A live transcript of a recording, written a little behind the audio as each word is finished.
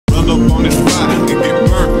on this fire and get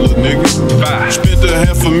burnt, little nigga. Spent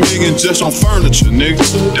 $500,000 just on furniture, nigga.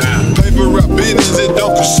 Damn. Paper route business, it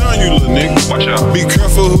don't concern you, little nigga. Watch out. Be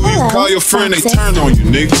careful who you call your friend, they turn on you,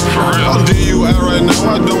 nigga. For real. I'll deal you out right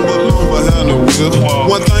now, I don't belong behind the wheel.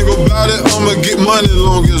 One thing about it, I'ma get money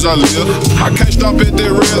long as I live. I can't stop at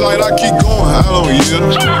that red light, I keep going out on you.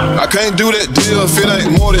 I can't do that deal if it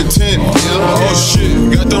ain't more than 10 deal. Oh shit,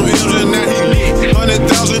 got them M's and now he lit.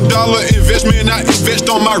 $100,000 investment, I invest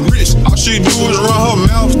on my wrist. All she do is run her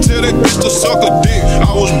mouth, tell that bitch to suck a dick.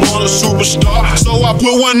 I was born a superstar, so I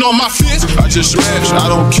put one on my fist. I just smash, I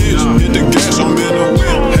don't kiss. Hit the gas, I'm in the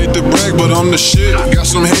whip. Hate to brag, but I'm the shit. Got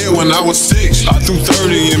some head when I was 6. I threw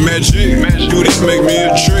 30 in magic. Do that make me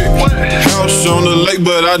a trick. House on the lake,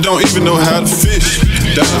 but I don't even know how to fish.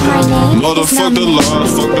 Motherfuck the law,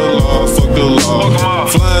 fuck the law, fuck the law.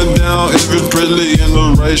 Flying down every Presley in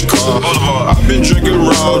the race car. I've been drinking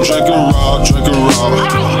raw, drinking raw, drinking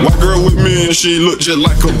raw. White girl with me and she look just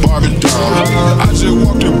like a Barbie doll. I just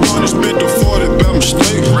walked in bond and spent the 40 by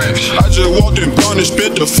mistake. I just walked in bond and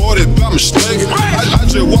spent the 40 by mistake. I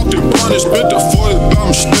just walked in bond and spent the 40 by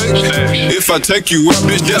mistake. If I take you out,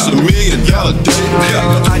 bitch, that's $1 million date.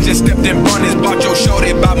 I just stepped in bond and bought your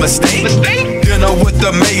shorty by mistake. Dinner with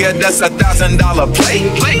the mayor, that's $1,000 plate.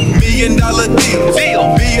 $1 million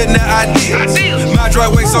deal, billionaire ideas. My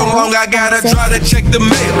driveway so long, I gotta try to check the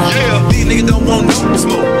mail. These niggas don't want no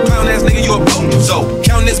smoke. Clown ass nigga, you a bozo.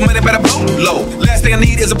 Count this money by the boatload. Last thing I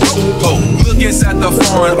need is a popo. Look inside the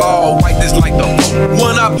foreign, all white, this like the Pope.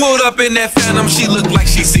 When I pulled up in that Phantom, she looked like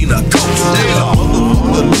she seen a ghost.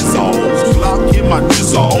 Motherfucker, Lizzo's Glock in my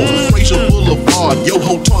drizzle. Frazier Boulevard, yo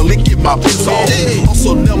ho tongue, lick in my pizzle.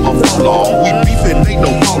 Also never fall on. We beefing, ain't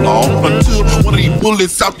no fall on. Until one of these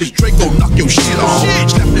bullets out this Draco knock your shit off.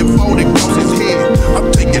 Snap that phone across his head.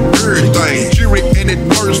 I'm taking everything. Jury and that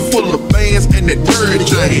purse full of bands and that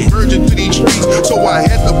virgin. Virgin to these streets, so I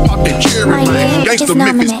had to pop that cherry. Gangsta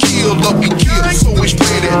Memphis kill, love we kill, so it's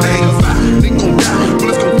ready. Ain't fly, nigga gon' die,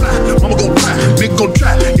 bullets gon' fly, mama gon' cry, nigga gon'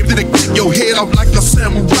 try. If they clip your head off like a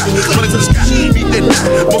samurai, running to the sky, beat that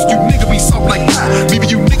die. Most you niggas be soft like pie. Maybe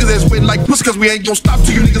you niggas ass wet like pussy, cause we ain't gon' stop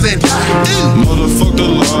till you niggas ass die. Motherfuck the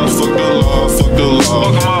law, fuck the law, fuck the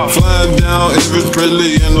law. Flying down every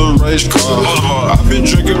Presley in the race car. I've been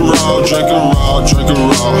drinking raw, drinking raw, drinking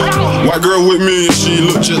raw. White girl with me and she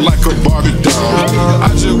look just like a Barbie doll. I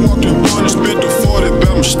just walked in bond and spent the 40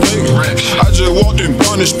 by mistake. I just walked in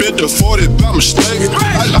bond and spent the 40 by mistake.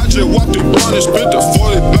 I just walked in bond and spent the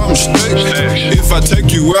 40 by mistake. If I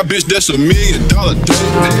take you out, bitch, that's $1 million date.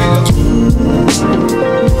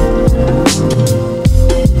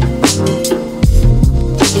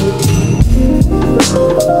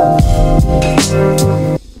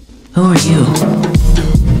 Who are you?